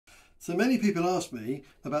So many people ask me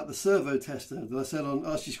about the servo tester that I sell on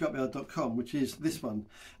rcscrapyard.com, which is this one,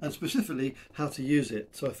 and specifically how to use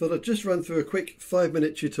it. So I thought I'd just run through a quick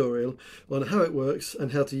 5-minute tutorial on how it works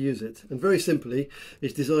and how to use it. And very simply,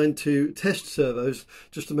 it's designed to test servos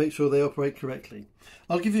just to make sure they operate correctly.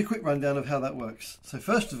 I'll give you a quick rundown of how that works. So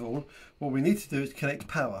first of all, what we need to do is connect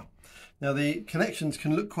power. Now the connections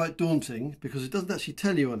can look quite daunting because it doesn't actually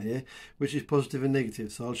tell you on here which is positive and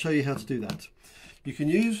negative. So I'll show you how to do that. You can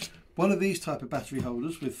use one of these type of battery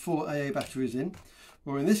holders with 4 AA batteries in,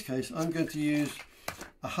 or in this case I'm going to use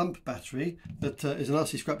a hump battery that is an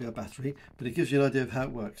RC Scrapyard battery, but it gives you an idea of how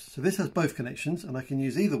it works. So this has both connections and I can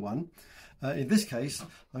use either one. In this case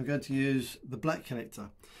I'm going to use the black connector,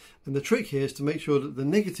 and the trick here is to make sure that the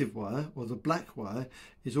negative wire or the black wire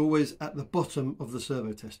is always at the bottom of the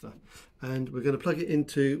servo tester, and we're going to plug it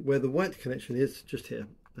into where the white connection is, just here,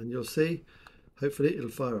 and you'll see hopefully it'll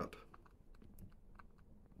fire up.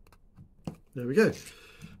 There we go.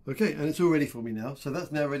 Okay, and it's all ready for me now, so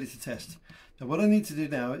that's now ready to test. Now what I need to do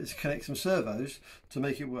now is connect some servos to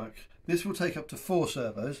make it work. This will take up to 4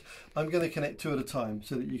 servos. I'm going to connect 2 at a time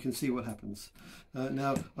so that you can see what happens.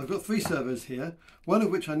 Now I've got 3 servos here, one of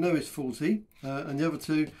which I know is faulty, and the other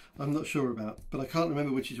 2 I'm not sure about, but I can't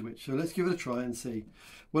remember which is which, so let's give it a try and see.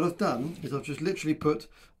 What I've done is I've just literally put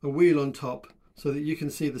a wheel on top so that you can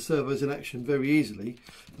see the servos in action very easily.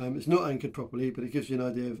 It's not anchored properly, but it gives you an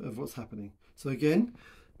idea of what's happening. So again,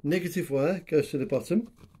 negative wire goes to the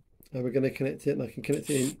bottom, and we're going to connect it, and I can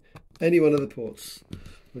connect it in any one of the ports.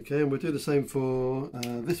 Okay, and we'll do the same for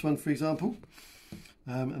this one, for example.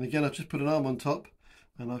 And again, I've just put an arm on top,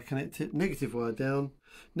 and I'll connect it, negative wire down.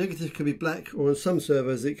 Negative can be black, or on some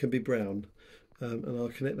servos it can be brown. And I'll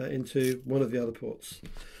connect that into one of the other ports.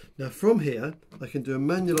 Now from here, I can do a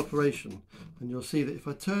manual operation, and you'll see that if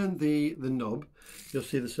I turn the knob, you'll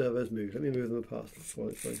see the servos move. Let me move them apart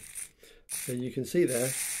before it's going. So you can see there,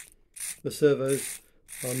 the servos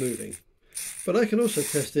are moving. But I can also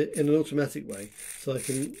test it in an automatic way, so I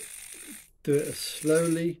can do it as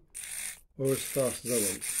slowly or as fast as I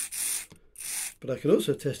want. But I can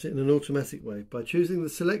also test it in an automatic way by choosing the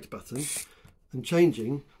select button and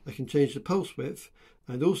changing. I can change the pulse width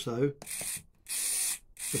and also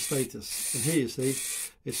the status. And here you see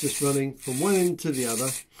it's just running from one end to the other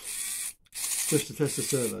just to test the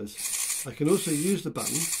servos. I can also use the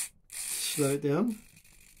button to slow it down,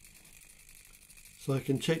 so I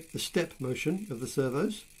can check the step motion of the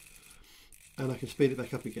servos, and I can speed it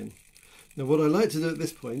back up again. Now what I like to do at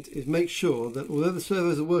this point is make sure that although the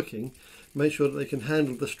servos are working, make sure that they can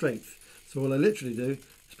handle the strength. So what I literally do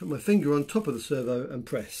is put my finger on top of the servo and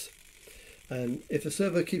press. And if the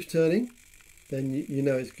servo keeps turning, then you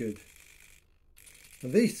know it's good.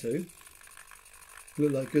 And these two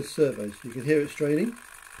look like good servos. You can hear it straining.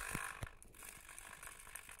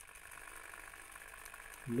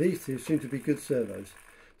 And these two seem to be good servos.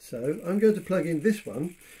 So I'm going to plug in this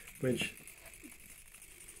one, which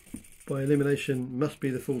by elimination must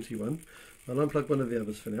be the faulty one. I'll unplug one of the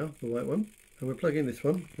others for now, the white one, and we'll plug in this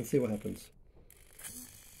one and see what happens.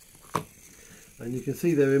 And you can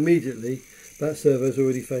see there immediately that servo is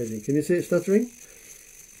already failing. Can you see it stuttering?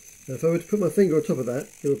 Now if I were to put my finger on top of that,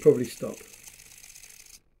 it would probably stop.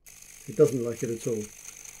 It doesn't like it at all.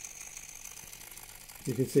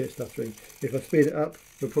 You can see it stuttering. If I speed it up,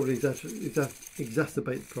 it will probably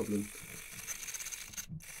exacerbate the problem.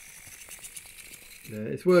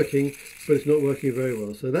 Yeah, it's working, but it's not working very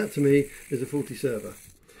well. So that to me is a faulty servo.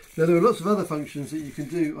 Now there are lots of other functions that you can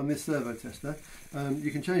do on this servo tester.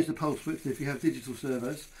 You can change the pulse width if you have digital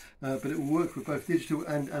servos, but it will work with both digital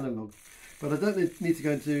and analog. But I don't need to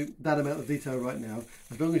go into that amount of detail right now,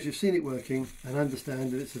 as long as you've seen it working and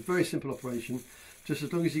understand that it's a very simple operation, just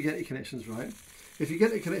as long as you get your connections right. If you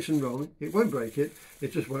get the connection wrong, it won't break it,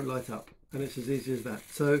 it just won't light up, and it's as easy as that.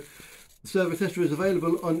 So the servo tester is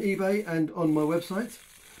available on eBay and on my website,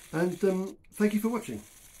 and thank you for watching.